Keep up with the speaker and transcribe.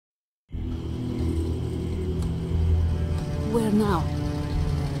Where now?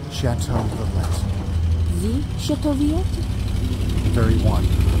 Chateau Villette. The Chateau Villette? The very one.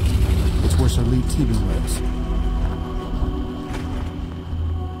 It's where Sir Lee Teabing lives.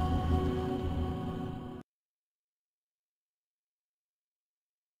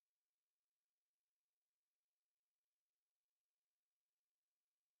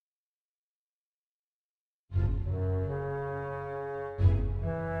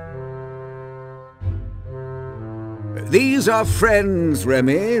 These are friends,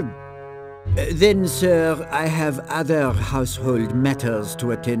 Remy. Then, sir, I have other household matters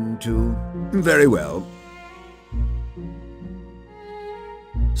to attend to. Very well.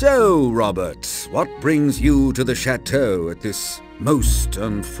 So, Robert, what brings you to the chateau at this most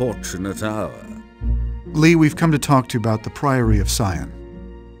unfortunate hour? Lee, we've come to talk to you about the Priory of Sion.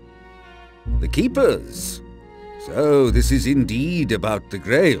 The Keepers? So, this is indeed about the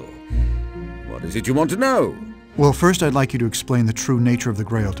Grail. What is it you want to know? Well, first I'd like you to explain the true nature of the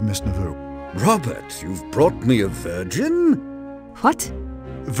Grail to Miss Nauvoo. Robert, you've brought me a virgin? What?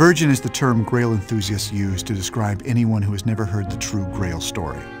 Virgin is the term Grail enthusiasts use to describe anyone who has never heard the true Grail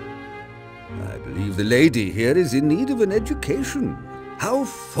story. I believe the lady here is in need of an education. How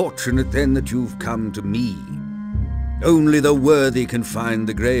fortunate, then, that you've come to me. Only the worthy can find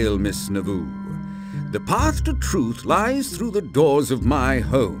the Grail, Miss Nauvoo. The path to truth lies through the doors of my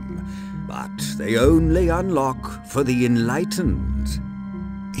home, but they only unlock for the enlightened.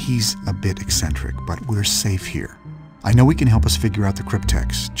 He's a bit eccentric, but we're safe here. I know he can help us figure out the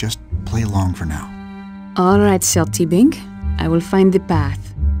cryptex. Just play along for now. All right, Sir Teabing. I will find the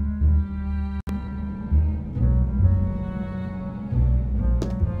path.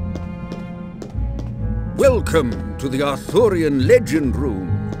 Welcome to the Arthurian Legend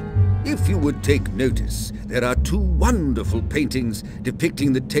Room. If you would take notice, there are two wonderful paintings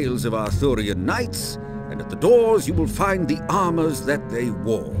depicting the tales of Arthurian knights, and at the doors you will find the armors that they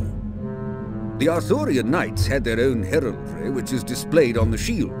wore. The Arthurian knights had their own heraldry, which is displayed on the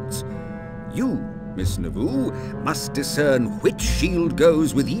shields. You, Miss Nauvoo, must discern which shield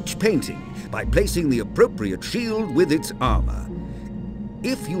goes with each painting by placing the appropriate shield with its armor.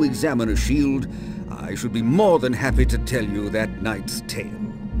 If you examine a shield, I should be more than happy to tell you that knight's tale.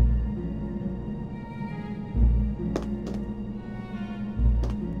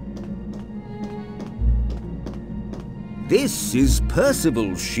 This is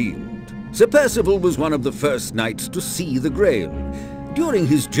Percival's shield. Sir Percival was one of the first knights to see the Grail. During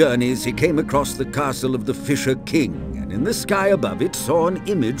his journeys he came across the castle of the Fisher King, and in the sky above it saw an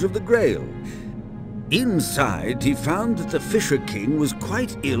image of the Grail. Inside he found that the Fisher King was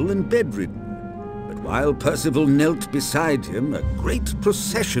quite ill and bedridden. But while Percival knelt beside him, a great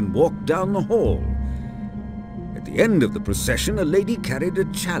procession walked down the hall. At the end of the procession, a lady carried a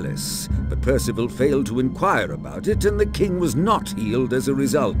chalice, but Percival failed to inquire about it, and the king was not healed as a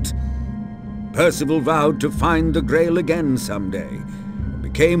result. Percival vowed to find the Grail again someday, and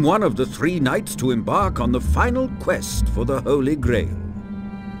became one of the 3 knights to embark on the final quest for the Holy Grail.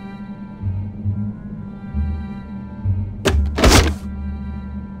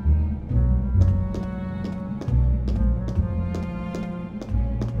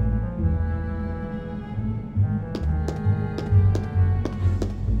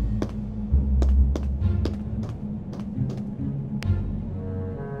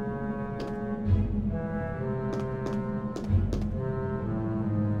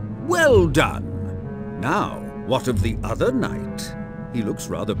 Well done! Now, what of the other knight? He looks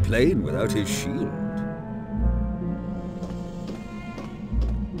rather plain without his shield.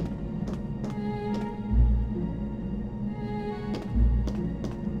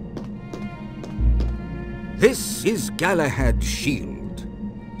 This is Galahad's shield.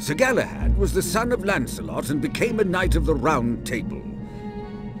 Sir Galahad was the son of Lancelot and became a knight of the Round Table.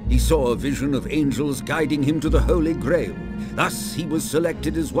 He saw a vision of angels guiding him to the Holy Grail. Thus, he was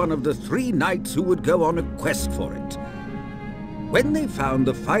selected as one of the 3 knights who would go on a quest for it. When they found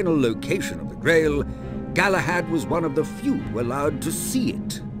the final location of the Grail, Galahad was one of the few allowed to see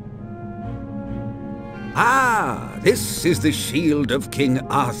it. Ah, this is the shield of King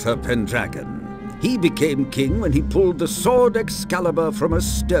Arthur Pendragon. He became king when he pulled the sword Excalibur from a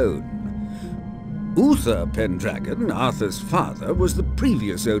stone. Uther Pendragon, Arthur's father, was the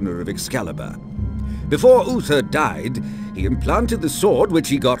previous owner of Excalibur. Before Uther died, he implanted the sword, which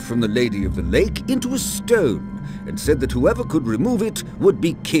he got from the Lady of the Lake, into a stone, and said that whoever could remove it would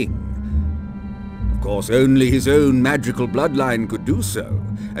be king. Of course, only his own magical bloodline could do so,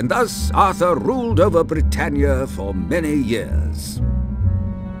 and thus Arthur ruled over Britannia for many years.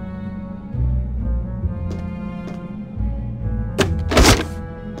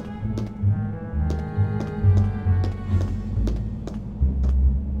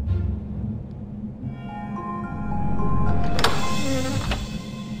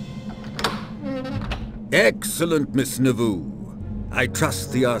 Excellent, Miss Nauvoo. I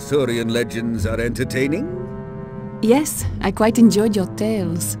trust the Arthurian legends are entertaining? Yes, I quite enjoyed your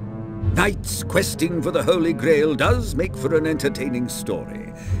tales. Knights questing for the Holy Grail does make for an entertaining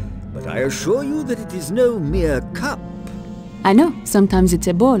story, but I assure you that it is no mere cup. I know, sometimes it's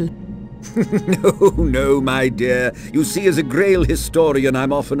a ball. No, my dear. You see, as a Grail historian,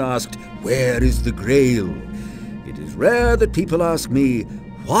 I'm often asked, where is the Grail? It is rare that people ask me,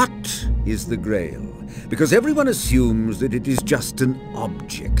 what is the Grail? Because everyone assumes that it is just an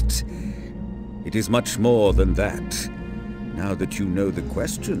object. It is much more than that. Now that you know the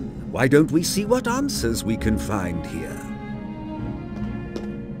question, why don't we see what answers we can find here?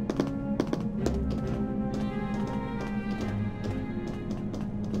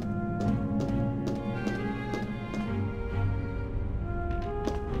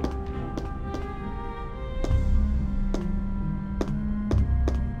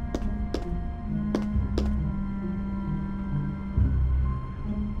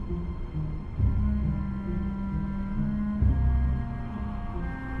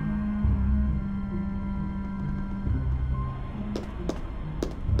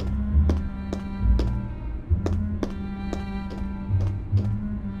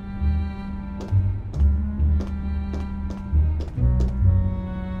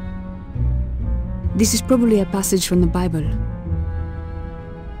 This is probably a passage from the Bible.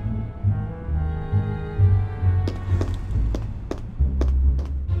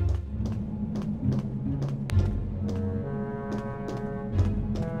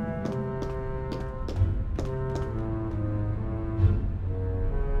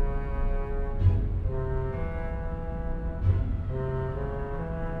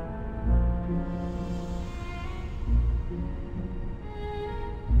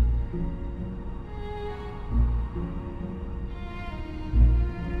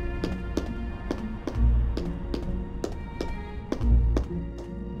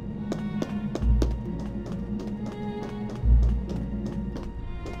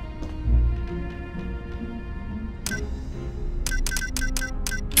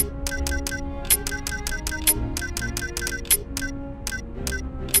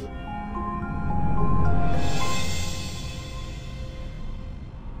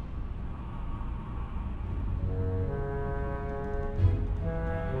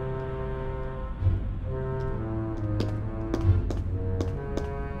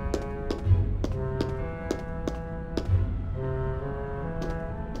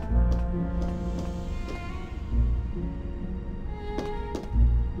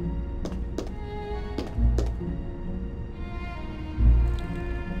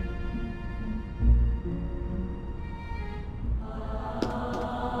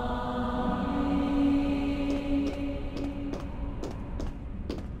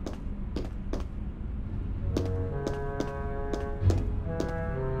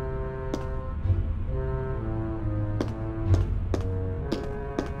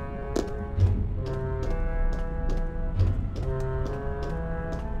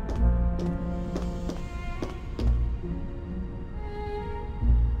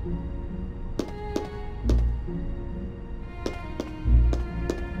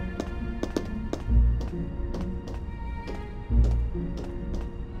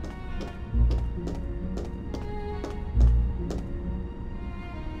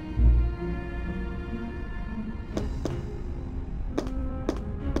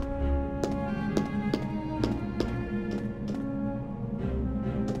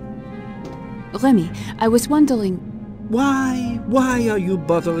 Remy, I was wondering... Why are you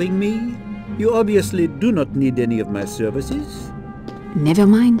bothering me? You obviously do not need any of my services. Never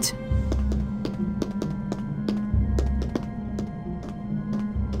mind.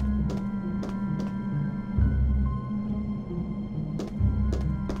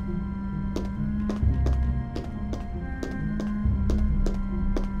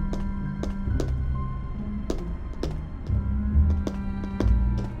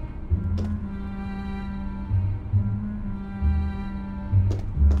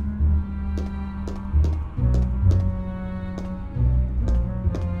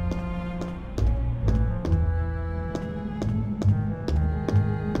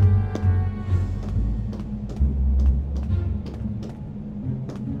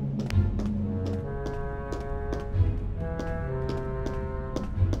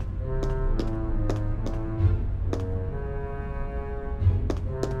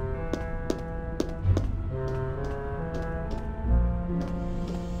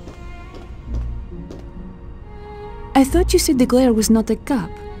 I thought you said the glare was not a cup.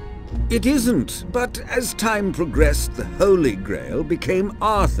 It isn't, but as time progressed, the Holy Grail became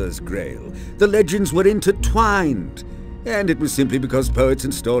Arthur's Grail. The legends were intertwined, and it was simply because poets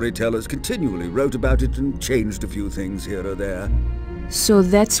and storytellers continually wrote about it and changed a few things here or there. So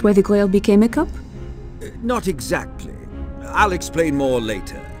that's why the Grail became a cup? Not exactly. I'll explain more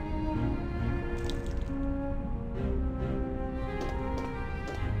later.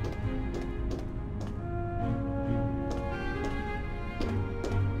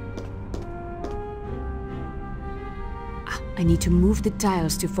 I need to move the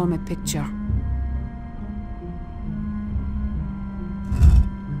tiles to form a picture.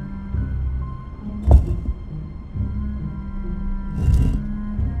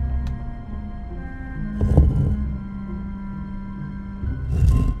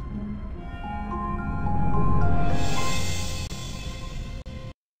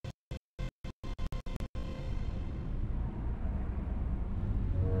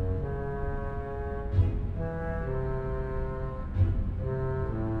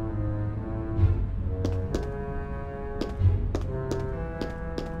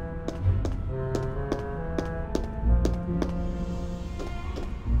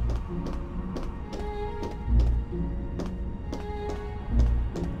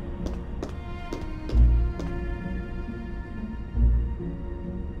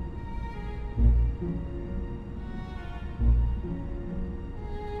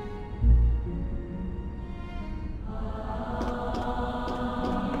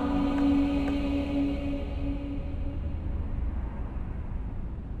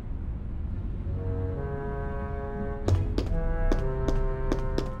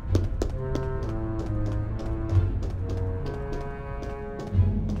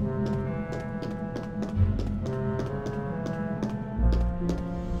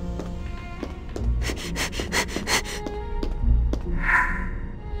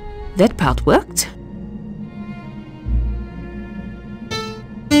 That part worked.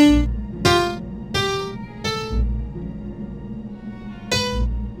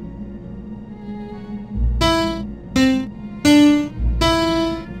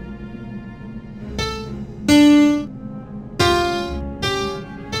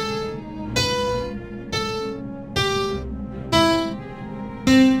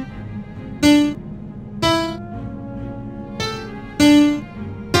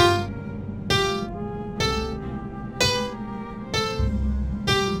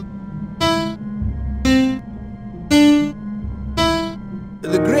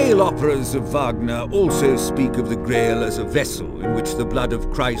 Operas of Wagner also speak of the Grail as a vessel in which the blood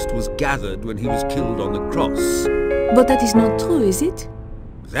of Christ was gathered when he was killed on the cross. But that is not true, is it?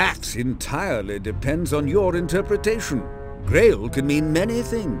 That entirely depends on your interpretation. Grail can mean many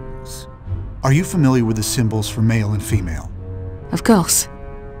things. Are you familiar with the symbols for male and female? Of course.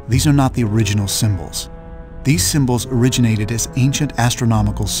 These are not the original symbols. These symbols originated as ancient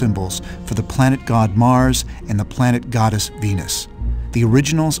astronomical symbols for the planet god Mars and the planet goddess Venus. The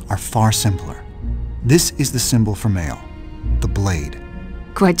originals are far simpler. This is the symbol for male, the blade.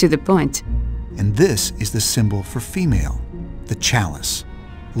 Quite to the point. And this is the symbol for female, the chalice.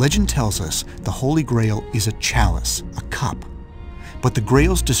 Legend tells us the Holy Grail is a chalice, a cup. But the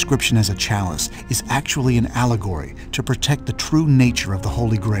Grail's description as a chalice is actually an allegory to protect the true nature of the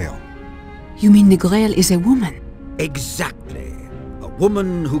Holy Grail. You mean the Grail is a woman? Exactly. A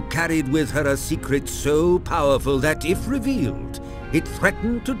woman who carried with her a secret so powerful that, if revealed, it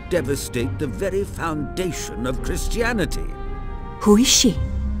threatened to devastate the very foundation of Christianity. Who is she?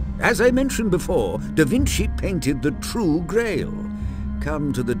 As I mentioned before, Da Vinci painted the true Grail.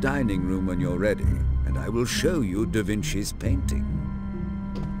 Come to the dining room when you're ready, and I will show you Da Vinci's painting.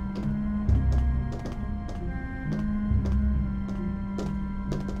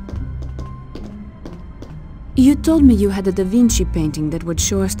 You told me you had a Da Vinci painting that would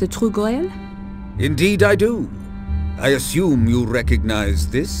show us the true Grail? Indeed I do. I assume you recognize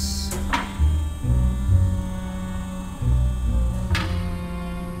this?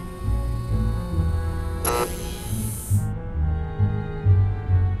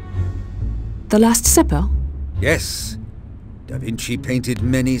 The Last Supper? Yes. Da Vinci painted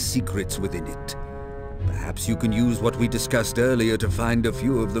many secrets within it. Perhaps you can use what we discussed earlier to find a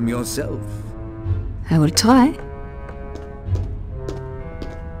few of them yourself. I will try.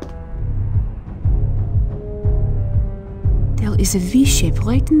 There is a V shape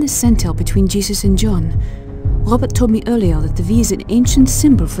right in the center between Jesus and John. Robert told me earlier that the V is an ancient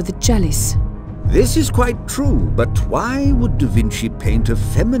symbol for the chalice. This is quite true, but why would Da Vinci paint a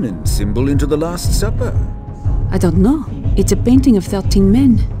feminine symbol into the Last Supper? I don't know. It's a painting of 13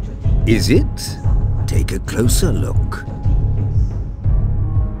 men. Is it? Take a closer look.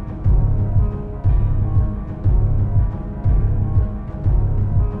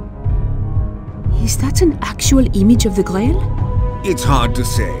 Is that an actual image of the Grail? It's hard to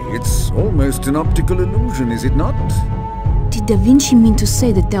say. It's almost an optical illusion, is it not? Did Da Vinci mean to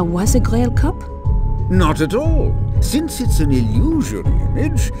say that there was a Grail cup? Not at all. Since it's an illusory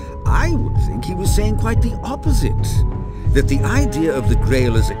image, I would think he was saying quite the opposite. That the idea of the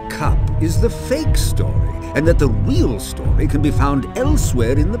Grail as a cup is the fake story, and that the real story can be found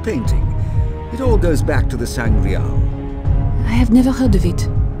elsewhere in the painting. It all goes back to the Sangreal. I have never heard of it.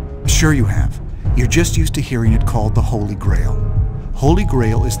 Sure you have. You're just used to hearing it called the Holy Grail. Holy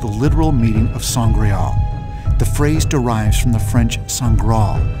Grail is the literal meaning of Sangreal. The phrase derives from the French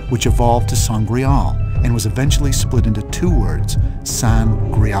Sangral, which evolved to Sangreal and was eventually split into two words,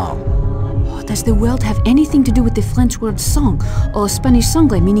 Sangreal. Oh, does the word have anything to do with the French word sang, or Spanish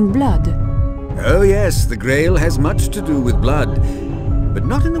sangre meaning blood? Oh yes, the Grail has much to do with blood, but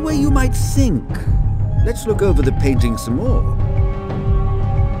not in the way you might think. Let's look over the painting some more.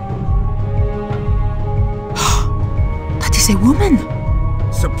 That is a woman!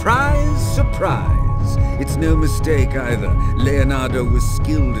 Surprise, surprise! It's no mistake either. Leonardo was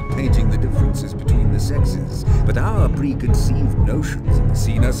skilled at painting the differences between the sexes, but our preconceived notions of the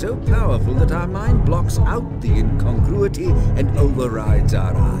scene are so powerful that our mind blocks out the incongruity and overrides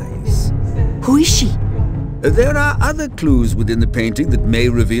our eyes. Who is she? There are other clues within the painting that may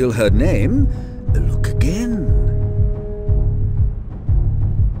reveal her name. Look again.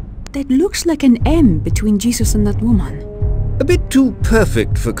 That looks like an M between Jesus and that woman. A bit too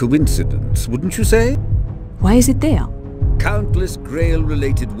perfect for coincidence, wouldn't you say? Why is it there? Countless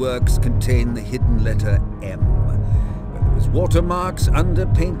Grail-related works contain the hidden letter M. Whether as watermarks,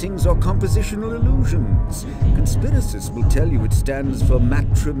 underpaintings, or compositional illusions, conspiracists will tell you it stands for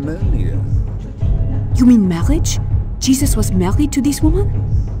matrimonia. You mean marriage? Jesus was married to this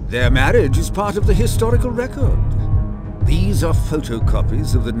woman? Their marriage is part of the historical record. These are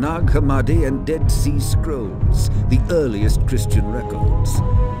photocopies of the Nag Hammadi and Dead Sea Scrolls, the earliest Christian records.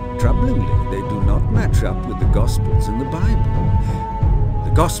 Troublingly, they do not match up with the Gospels and the Bible.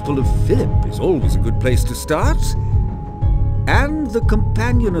 The Gospel of Philip is always a good place to start. And the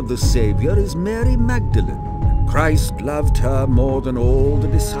companion of the Savior is Mary Magdalene. Christ loved her more than all the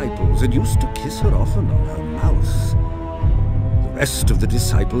disciples and used to kiss her often on her mouth. The rest of the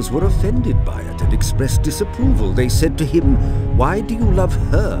disciples were offended by it and expressed disapproval. They said to him, "Why do you love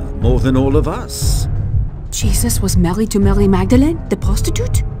her more than all of us?" Jesus was married to Mary Magdalene, the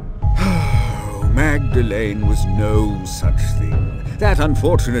prostitute? Magdalene was no such thing. That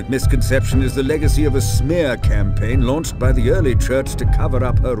unfortunate misconception is the legacy of a smear campaign launched by the early church to cover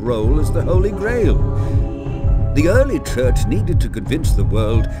up her role as the Holy Grail. The early church needed to convince the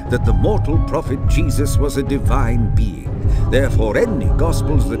world that the mortal prophet Jesus was a divine being. Therefore, any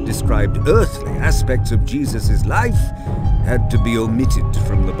Gospels that described earthly aspects of Jesus' life had to be omitted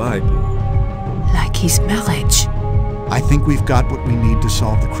from the Bible. Like his marriage. I think we've got what we need to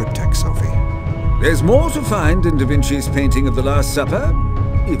solve the cryptex, Sophie. There's more to find in Da Vinci's painting of the Last Supper,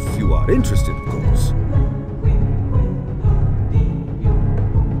 if you are interested, of course.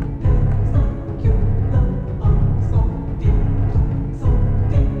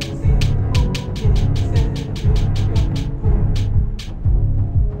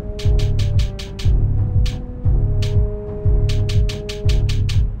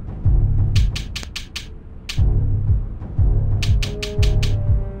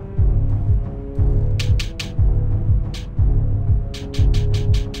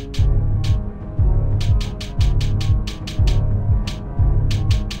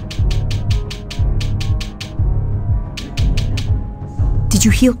 Did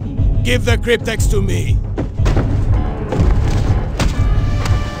you hear? Give the cryptex to me!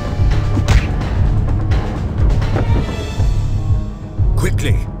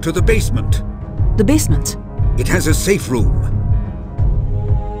 Quickly, to the basement. The basement? It has a safe room.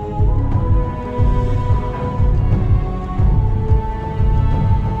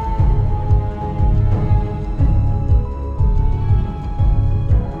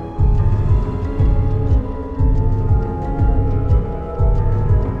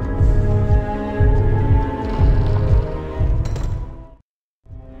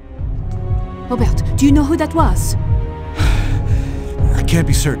 Robert, do you know who that was? I can't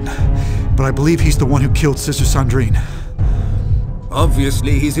be certain, but I believe he's the one who killed Sister Sandrine.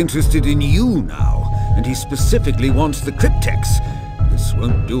 Obviously, he's interested in you now, and he specifically wants the cryptex. This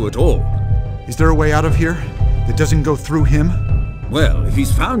won't do at all. Is there a way out of here that doesn't go through him? Well, if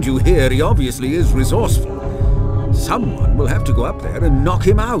he's found you here, he obviously is resourceful. Someone will have to go up there and knock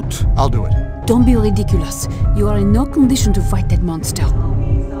him out. I'll do it. Don't be ridiculous. You are in no condition to fight that monster.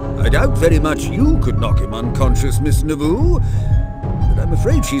 I doubt very much you could knock him unconscious, Miss Nauvoo. But I'm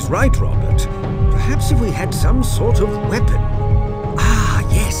afraid she's right, Robert. Perhaps if we had some sort of weapon. Ah,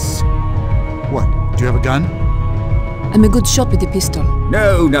 yes. What? Do you have a gun? I'm a good shot with the pistol.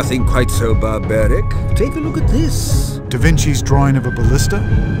 No, nothing quite so barbaric. Take a look at this. Da Vinci's drawing of a ballista?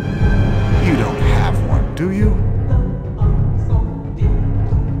 You don't have one, do you?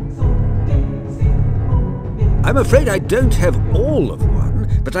 I'm afraid I don't have all of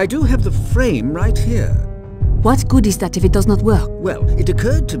one, but I do have the frame right here. What good is that if it does not work? Well, it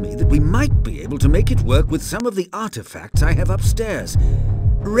occurred to me that we might be able to make it work with some of the artifacts I have upstairs.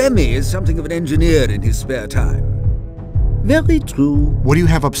 Remy is something of an engineer in his spare time. Very true. What do you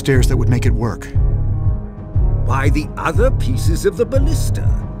have upstairs that would make it work? Why, the other pieces of the ballista.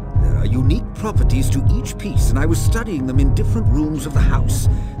 There are unique properties to each piece, and I was studying them in different rooms of the house.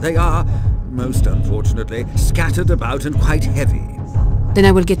 They are, most unfortunately, scattered about and quite heavy. Then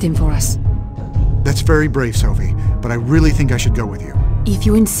I will get them for us. That's very brave, Sophie, but I really think I should go with you. If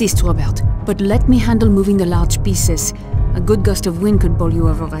you insist, Robert. But let me handle moving the large pieces. A good gust of wind could bowl you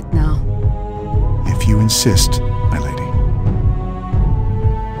over right now. If you insist, my lady.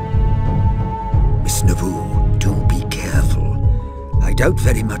 Miss Nauvoo, do be careful. I doubt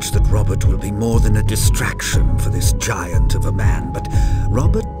very much that Robert will be more than a distraction for this giant of a man, but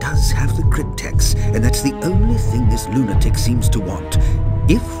Robert does have the cryptex, and that's the only thing this lunatic seems to want.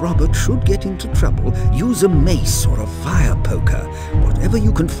 If Robert should get into trouble, use a mace or a fire poker, whatever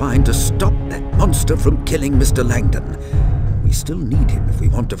you can find to stop that monster from killing Mr. Langdon. We still need him if we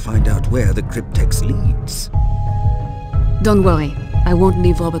want to find out where the cryptex leads. Don't worry. I won't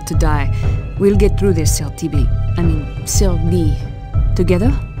leave Robert to die. We'll get through this, Sir TB. Sir D.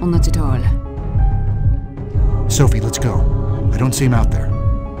 Together, or not at all? Sophie, let's go. I don't see him out there.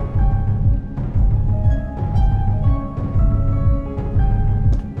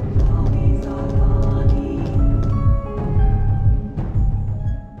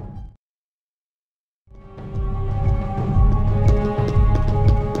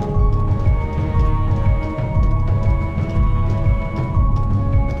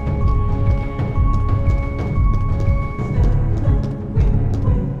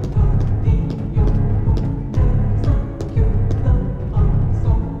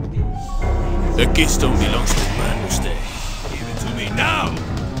 The keystone belongs to Manustay. Give it to me now!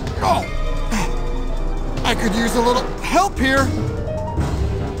 Oh! I could use a little help here!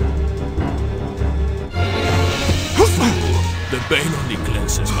 The bane only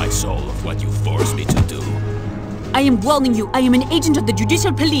cleanses my soul of what you force me to do. I am warning you. I am an agent of the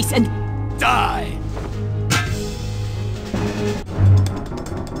Judicial Police and... Die!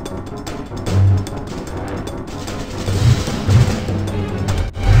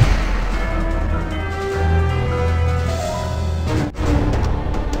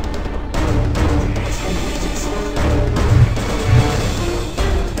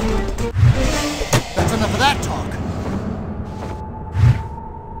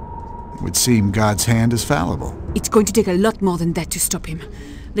 Would seem God's hand is fallible. It's going to take a lot more than that to stop him.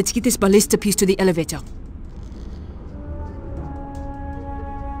 Let's get this ballista piece to the elevator.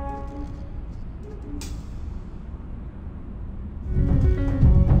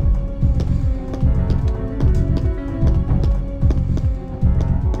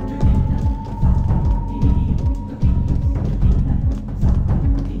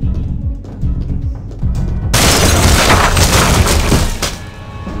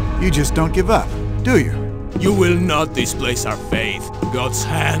 You just don't give up, do you? You will not displace our faith. God's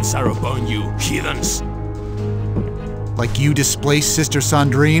hands are upon you, heathens. Like you displaced Sister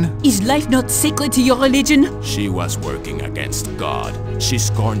Sandrine? Is life not sacred to your religion? She was working against God. She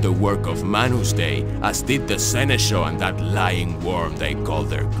scorned the work of Manustay, as did the Seneschal and that lying worm they call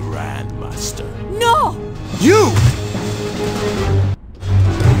their Grandmaster. No! You!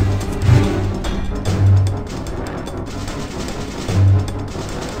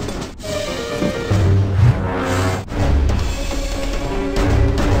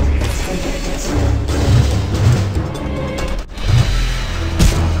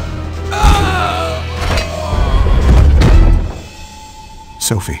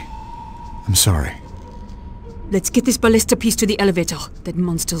 Sophie, I'm sorry. Let's get this ballista piece to the elevator. That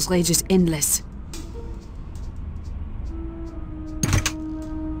monster's rage is endless.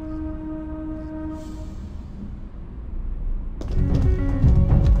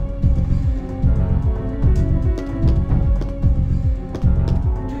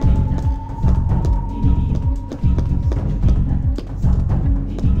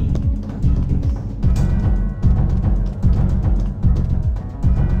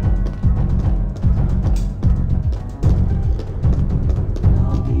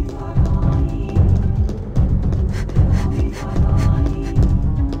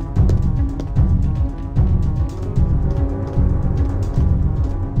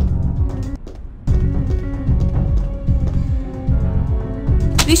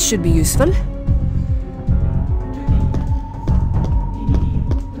 This should be useful.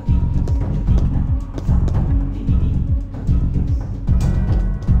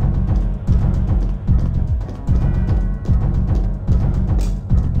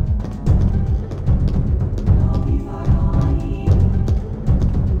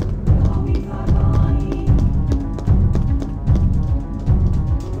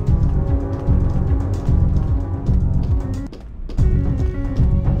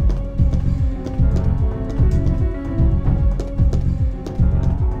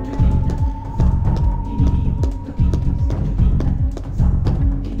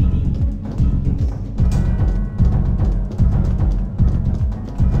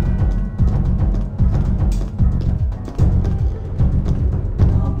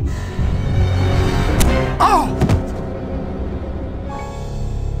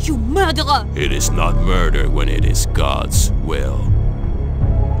 It is not murder when it is God's will.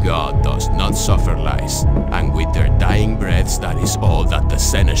 God does not suffer lies, and with their dying breaths, that is all that the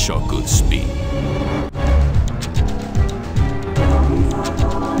seneschal could speak.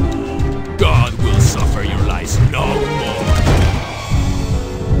 God will suffer your lies no more.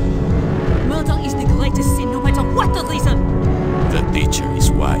 Murder is the greatest sin, no matter what the reason. The teacher is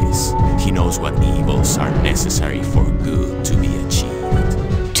wise. He knows what evils are necessary for good to be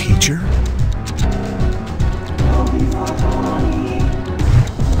achieved. Teacher?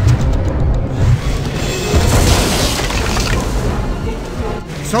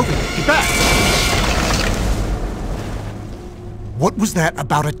 Sophie, get back! What was that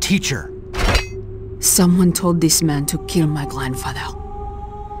about a teacher? Someone told this man to kill my grandfather.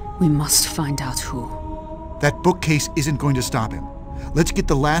 We must find out who. That bookcase isn't going to stop him. Let's get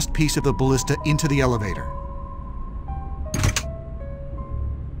the last piece of the ballista into the elevator.